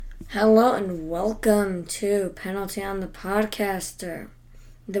Hello and welcome to Penalty on the Podcaster,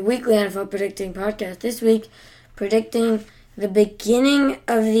 the weekly NFL predicting podcast. This week, predicting the beginning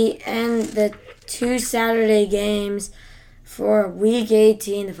of the end, the two Saturday games for Week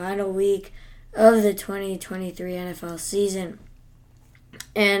 18, the final week of the 2023 NFL season.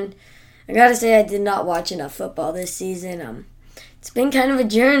 And I gotta say, I did not watch enough football this season. It's been kind of a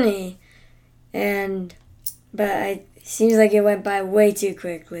journey, but it seems like it went by way too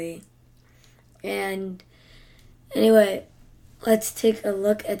quickly. And anyway, let's take a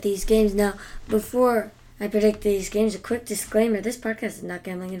look at these games. Now, before I predict these games, a quick disclaimer. This podcast is not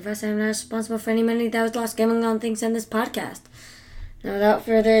gambling advice. I am not responsible for any money that was lost gambling on things on this podcast. Now, without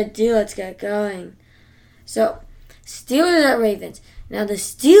further ado, let's get going. So, Steelers at Ravens. Now, the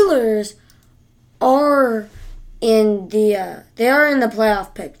Steelers are in the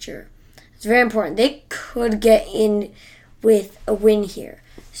playoff picture. It's very important. They could get in with a win here.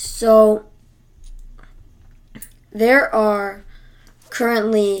 So, there are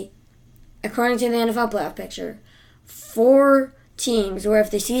currently, according to the NFL playoff picture, 4 teams where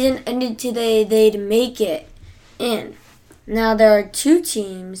if the season ended today, they'd make it in. Now, there are 2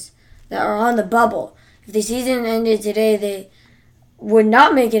 teams that are on the bubble. If the season ended today, they would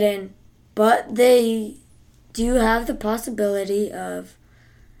not make it in, but they do have the possibility of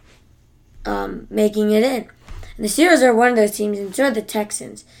making it in. And the Steelers are one of those teams, and so are the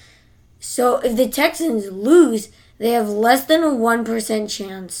Texans. So if the Texans lose, they have less than a 1%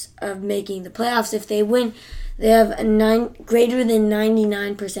 chance of making the playoffs. If they win, they have a greater than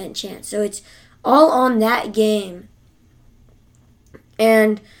 99% chance. So it's all on that game.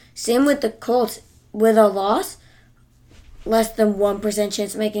 And same with the Colts. With a loss, less than 1%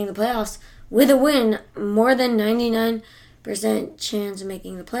 chance of making the playoffs. With a win, more than 99% chance of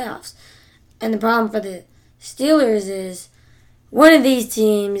making the playoffs. And the problem for the Steelers is one of these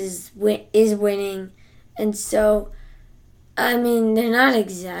teams is winning. And so, they're not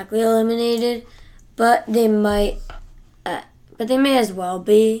exactly eliminated, but they may as well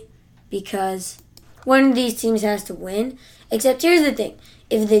be, because one of these teams has to win. Except here's the thing.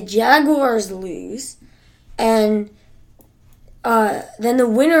 If the Jaguars lose, and then the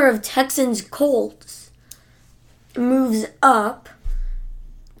winner of Texans-Colts moves up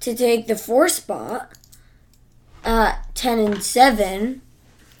to take the 4 spot at 10-7,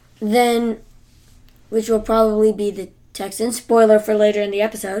 then, which will probably be the Texans, spoiler for later in the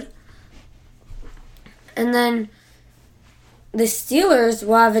episode, and then the Steelers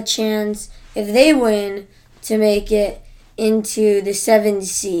will have a chance, if they win, to make it into the 7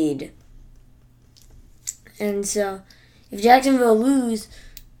 seed. And so, if Jacksonville lose,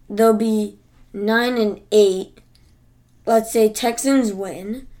 they'll be 9-8. Let's say Texans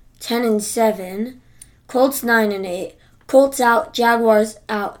win, 10-7. Colts 9-8. Colts out, Jaguars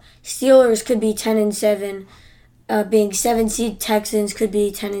out. Steelers could be 10-7. Being 7 seed, Texans could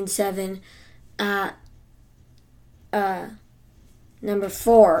be 10-7 at number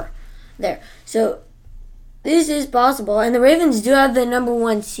 4 there. So this is possible, and the Ravens do have the number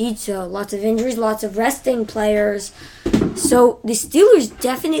 1 seed, so lots of injuries, lots of resting players. So the Steelers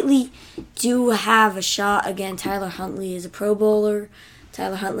definitely do have a shot. Again, Tyler Huntley is a Pro Bowler.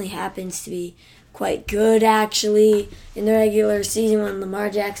 Tyler Huntley happens to be quite good, actually, in the regular season when Lamar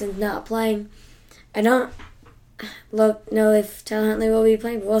Jackson's not playing. I don't know if Tyler Huntley will be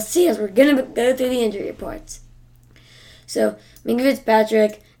playing, but we'll see as we're going to go through the injury reports. So, Minkah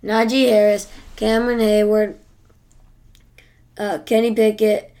Fitzpatrick, Najee Harris, Cameron Hayward, Kenny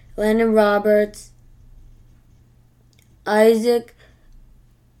Pickett, Landon Roberts, Isaac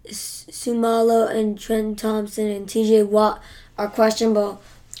Sumalo, and Trent Thompson and TJ Watt are questionable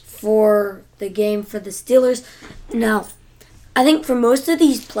for the game for the Steelers. Now, I think for most of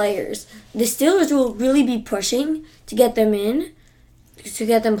these players, the Steelers will really be pushing to get them in, to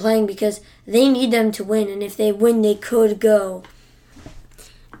get them playing, because they need them to win. And if they win, they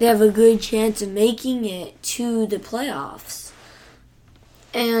have a good chance of making it to the playoffs.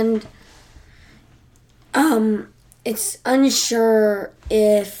 And it's unsure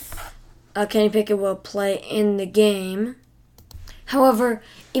if Kenny Pickett will play in the game. However,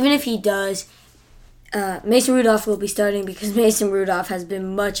 even if he does, Mason Rudolph will be starting, because Mason Rudolph has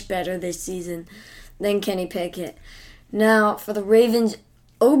been much better this season than Kenny Pickett. Now, for the Ravens,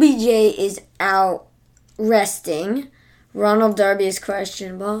 OBJ is out resting. Ronald Darby is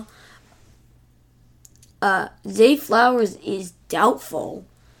questionable. Zay Flowers is doubtful.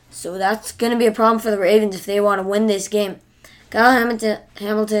 So that's going to be a problem for the Ravens if they want to win this game. Kyle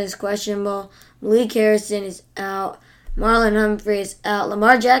Hamilton is questionable. Malik Harrison is out. Marlon Humphrey is out.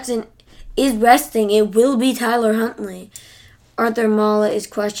 Lamar Jackson is resting. It will be Tyler Huntley. Arthur Mala is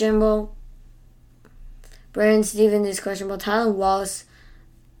questionable. Brandon Stevens is questionable. Tyler Wallace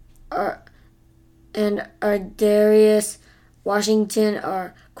and Ardarius Washington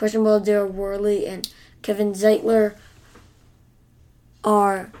are questionable. Daryl Worley and Kevin Zeitler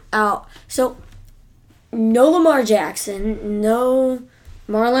are out. So, no Lamar Jackson, no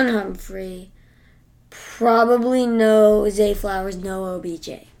Marlon Humphrey, probably no Zay Flowers, no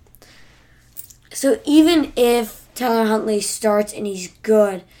OBJ. So even if Tyler Huntley starts and he's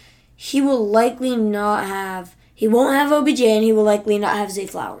good, he won't have OBJ and he will likely not have Zay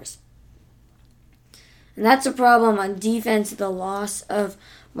Flowers. And that's a problem on defense. The loss of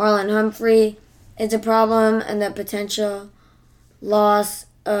Marlon Humphrey is a problem, and the potential loss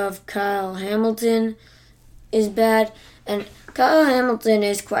of Kyle Hamilton is bad. And Kyle Hamilton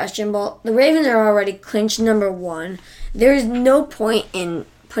is questionable. The Ravens are already clinched number 1. There is no point in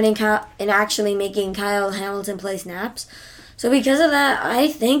actually making Kyle Hamilton play snaps. So because of that, I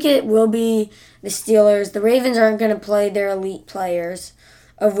think it will be the Steelers. The Ravens aren't going to play their elite players,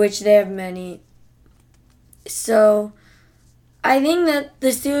 of which they have many. So I think that the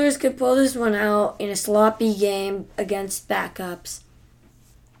Steelers could pull this one out in a sloppy game against backups.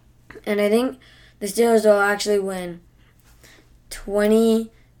 And I think the Steelers will actually win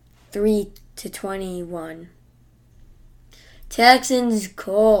 23-21. Texans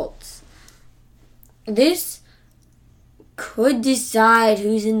Colts. This could decide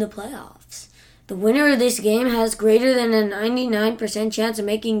who's in the playoffs. The winner of this game has greater than a 99% chance of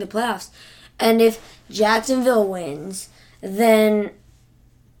making the playoffs. And if Jacksonville wins, then,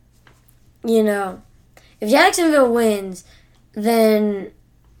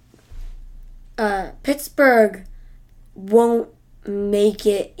 Pittsburgh won't make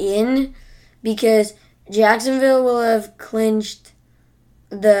it in because Jacksonville will have clinched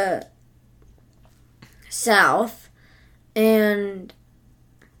the South, and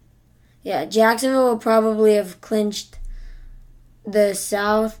Jacksonville will probably have clinched the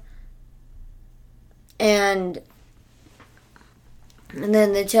South, and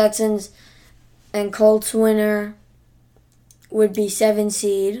then the Texans and Colts winner would be 7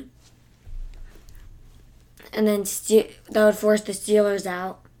 seed. And then that would force the Steelers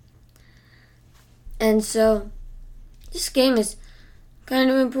out. And so this game is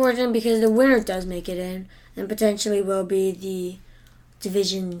kind of important because the winner does make it in and potentially will be the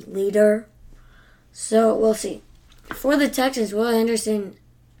division leader. So we'll see. For the Texans, Will Anderson,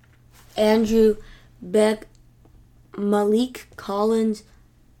 Andrew Beck, Malik Collins,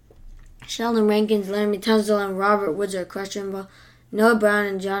 Sheldon Rankins, Laremy Tunsil, and Robert Woods are questionable. Noah Brown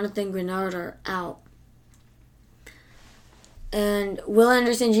and Jonathan Grenard are out. And Will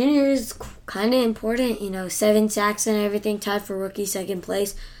Anderson Jr. is kind of important, 7 sacks and everything, tied for rookie second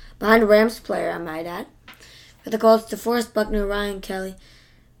place, behind a Rams player, I might add. For the Colts, DeForest Buckner, Ryan Kelly,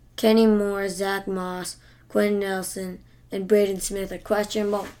 Kenny Moore, Zach Moss, Quentin Nelson, and Braden Smith are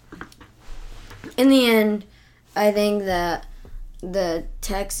questionable. In the end, I think that the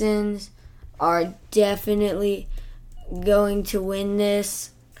Texans are definitely going to win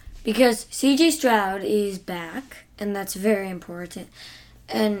this because C.J. Stroud is back, and that's very important.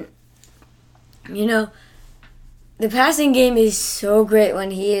 And, the passing game is so great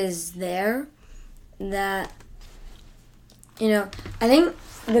when he is there that, I think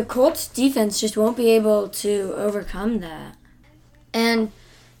the Colts defense just won't be able to overcome that. And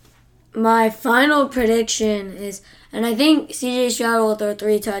my final prediction is, and I think C.J. Stroud will throw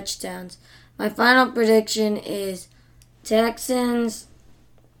 3 touchdowns. My final prediction is Texans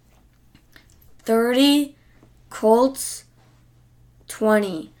 30, Colts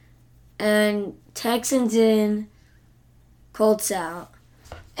 20, and Texans in, Colts out.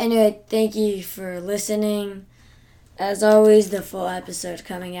 Anyway, thank you for listening. As always, the full episode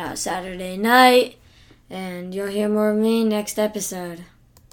coming out Saturday night, and you'll hear more of me next episode.